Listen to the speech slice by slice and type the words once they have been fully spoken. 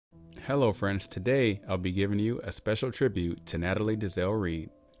Hello friends, today I'll be giving you a special tribute to Natalie Desselle-Reid.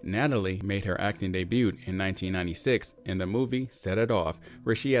 Natalie made her acting debut in 1996 in the movie Set It Off,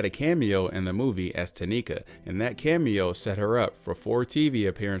 where she had a cameo in the movie as Tanika, and that cameo set her up for 4 TV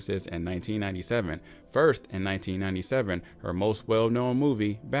appearances in 1997. First, in 1997, her most well-known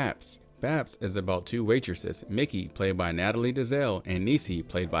movie, B.A.P.S. B.A.P.S. is about 2 waitresses, Mickey, played by Natalie Desselle, and Niecy,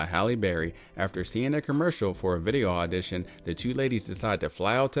 played by Halle Berry. After seeing a commercial for a video audition, the 2 ladies decide to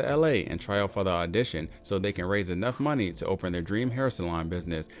fly out to LA and try out for the audition so they can raise enough money to open their dream hair salon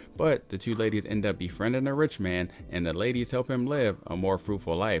business. But the 2 ladies end up befriending a rich man, and the ladies help him live a more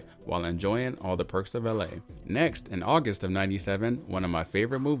fruitful life while enjoying all the perks of LA. Next, in August of '97, one of my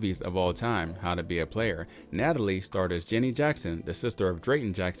favorite movies of all time, How to Be a Player, Natalie starred as Jenny Jackson, the sister of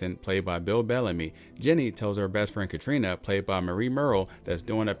Drayton Jackson, played by Bill Bellamy. Jenny tells her best friend Katrina, played by Marie Merle, that's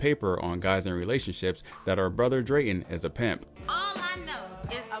doing a paper on guys and relationships, that her brother Drayton is a pimp. All I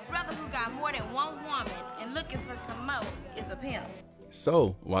know is a brother who got more than one woman and looking for some more is a pimp.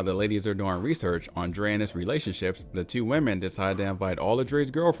 So, while the ladies are doing research on Dre and his relationships, the 2 women decide to invite all of Dre's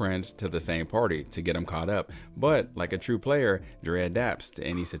girlfriends to the same party to get them caught up. But, like a true player, Dre adapts to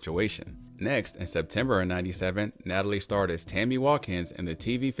any situation. Next, in September of '97, Natalie starred as Tammy Watkins in the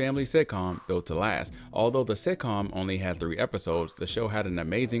TV family sitcom Built to Last. Although the sitcom only had 3 episodes, the show had an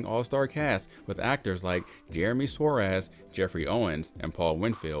amazing all-star cast with actors like Jeremy Suarez, Jeffrey Owens, and Paul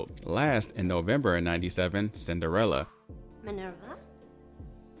Winfield. Last, in November of '97, Cinderella. Minerva?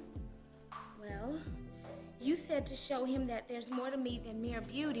 Well, you said to show him that there's more to me than mere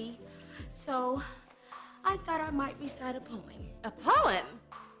beauty, so I thought I might recite a poem. A poem?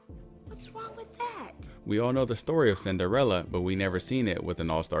 What's wrong with that? We all know the story of Cinderella, but we never seen it with an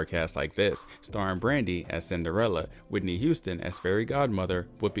all-star cast like this, starring Brandy as Cinderella, Whitney Houston as Fairy Godmother,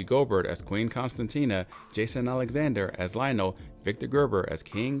 Whoopi Goldberg as Queen Constantina, Jason Alexander as Lionel, Victor Gerber as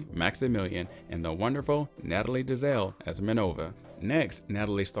King Maximilian, and the wonderful Natalie Desselle as Minerva. Next,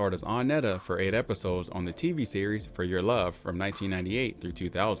 Natalie starred as Annetta for 8 episodes on the TV series For Your Love from 1998 through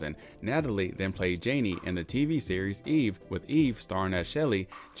 2000. Natalie then played Janie in the TV series Eve, with Eve starring as Shelley,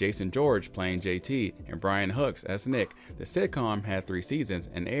 Jason George playing JT, and Brian Hooks as Nick. The sitcom had 3 seasons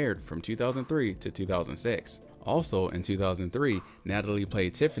and aired from 2003 to 2006. Also in 2003, Natalie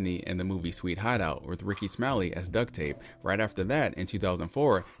played Tiffany in the movie Sweet Hideout with Ricky Smiley as Duct Tape. Right after that, in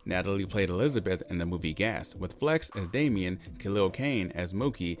 2004, Natalie played Elizabeth in the movie Gas, with Flex as Damien, Khalil Kane as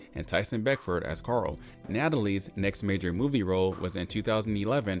Mookie, and Tyson Beckford as Carl. Natalie's next major movie role was in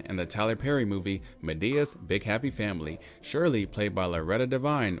 2011 in the Tyler Perry movie Madea's Big Happy Family. Shirley, played by Loretta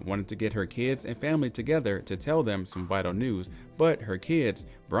Devine, wanted to get her kids and family together to tell them some vital news, but her kids,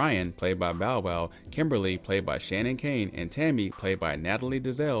 Brian, played by Bow Wow, Kimberly, played by Shannon Kane, and Tammy, played by Natalie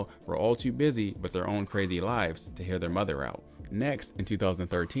Desselle, were all too busy with their own crazy lives to hear their mother out. Next, in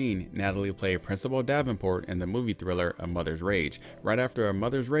 2013, Natalie played Principal Davenport in the movie thriller A Mother's Rage. Right after A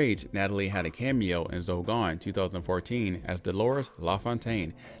Mother's Rage, Natalie had a cameo in Zogan 2014 as Dolores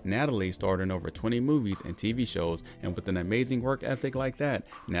LaFontaine. Natalie starred in over 20 movies and TV shows, and with an amazing work ethic like that,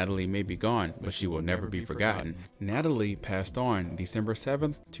 Natalie may be gone, but she will never be forgotten. Natalie passed on December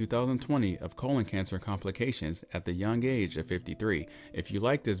 7th, 2020 of colon cancer complications at the young age of 53. If you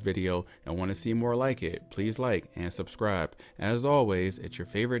like this video and want to see more like it, please like and subscribe. As always, it's your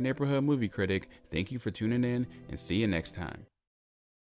favorite neighborhood movie critic. Thank you for tuning in, and see you next time.